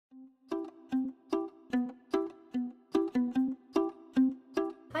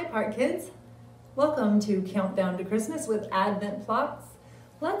Pittman Park kids. Welcome to Countdown to Christmas with Advent Plots.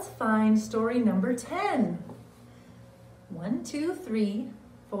 Let's find story number 10. 1, 2, 3,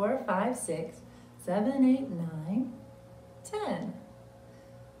 4, 5, 6, 7, 8, 9, 10.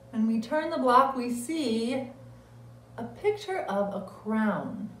 When we turn the block, we see a picture of a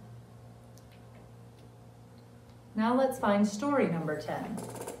crown. Now let's find story number 10.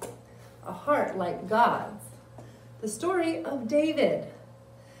 A heart like God's. The story of David.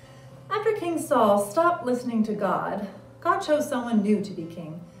 After King Saul stopped listening to God, God chose someone new to be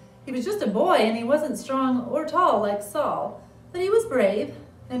king. He was just a boy and he wasn't strong or tall like Saul, but he was brave,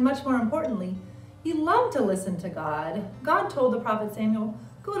 and much more importantly, he loved to listen to God. God told the prophet Samuel,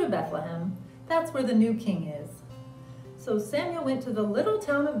 "Go to Bethlehem. That's where the new king is." So Samuel went to the little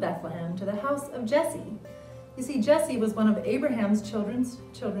town of Bethlehem, to the house of Jesse. You see, Jesse was one of Abraham's children's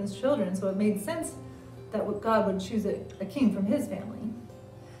children, so it made sense that God would choose a king from his family.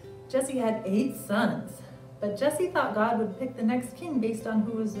 Jesse had 8 sons, but Jesse thought God would pick the next king based on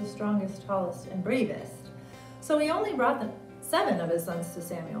who was the strongest, tallest, and bravest. So he only brought 7 of his sons to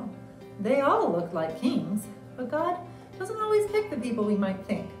Samuel. They all looked like kings, but God doesn't always pick the people we might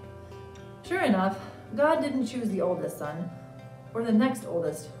think. Sure enough, God didn't choose the oldest son, or the next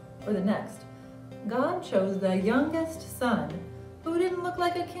oldest, or the next. God chose the youngest son, who didn't look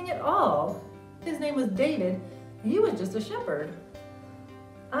like a king at all. His name was David, and he was just a shepherd.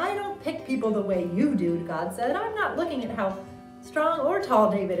 "I don't pick people the way you do," God said. "I'm not looking at how strong or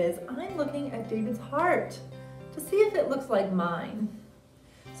tall David is. I'm looking at David's heart to see if it looks like mine."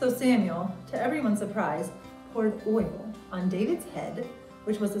 So Samuel, to everyone's surprise, poured oil on David's head,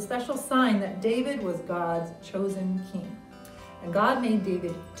 which was a special sign that David was God's chosen king. And God made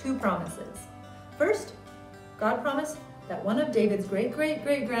David 2 promises. First, God promised that one of David's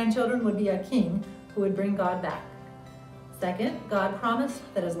great-great-great-grandchildren would be a king who would bring God back. Second, God promised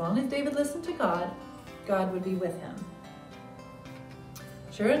that as long as David listened to God, God would be with him.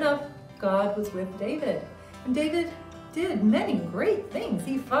 Sure enough, God was with David. And David did many great things.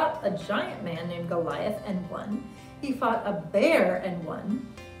 He fought a giant man named Goliath and won. He fought a bear and won.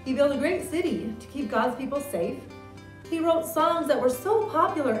 He built a great city to keep God's people safe. He wrote songs that were so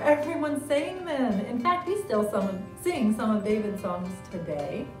popular, everyone sang them. In fact, we still sing some of David's songs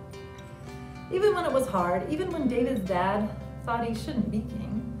today. Even when it was hard, even when David's dad thought he shouldn't be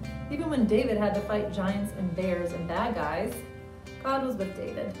king, even when David had to fight giants and bears and bad guys, God was with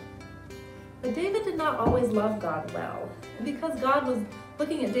David. But David did not always love God well. And because God was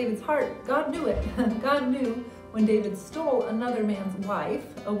looking at David's heart, God knew it. God knew when David stole another man's wife,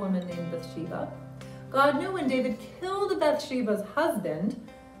 a woman named Bathsheba. God knew when David killed Bathsheba's husband.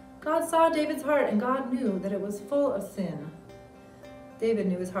 God saw David's heart, and God knew that it was full of sin. David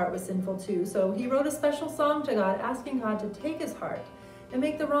knew his heart was sinful too, so he wrote a special song to God, asking God to take his heart and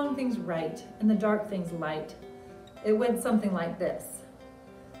make the wrong things right and the dark things light. It went something like this.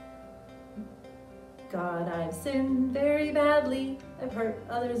 "God, I've sinned very badly. I've hurt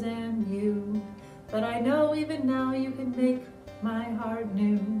others and you. But I know even now you can make my heart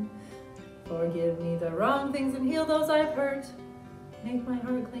new. Forgive me the wrong things and heal those I've hurt. Make my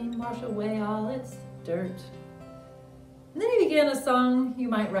heart clean, wash away all its dirt." And then he began a song you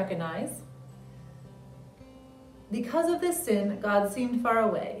might recognize. Because of this sin, God seemed far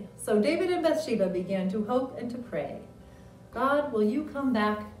away. So David and Bathsheba began to hope and to pray. "God, will you come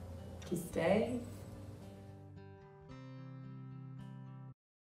back to stay?"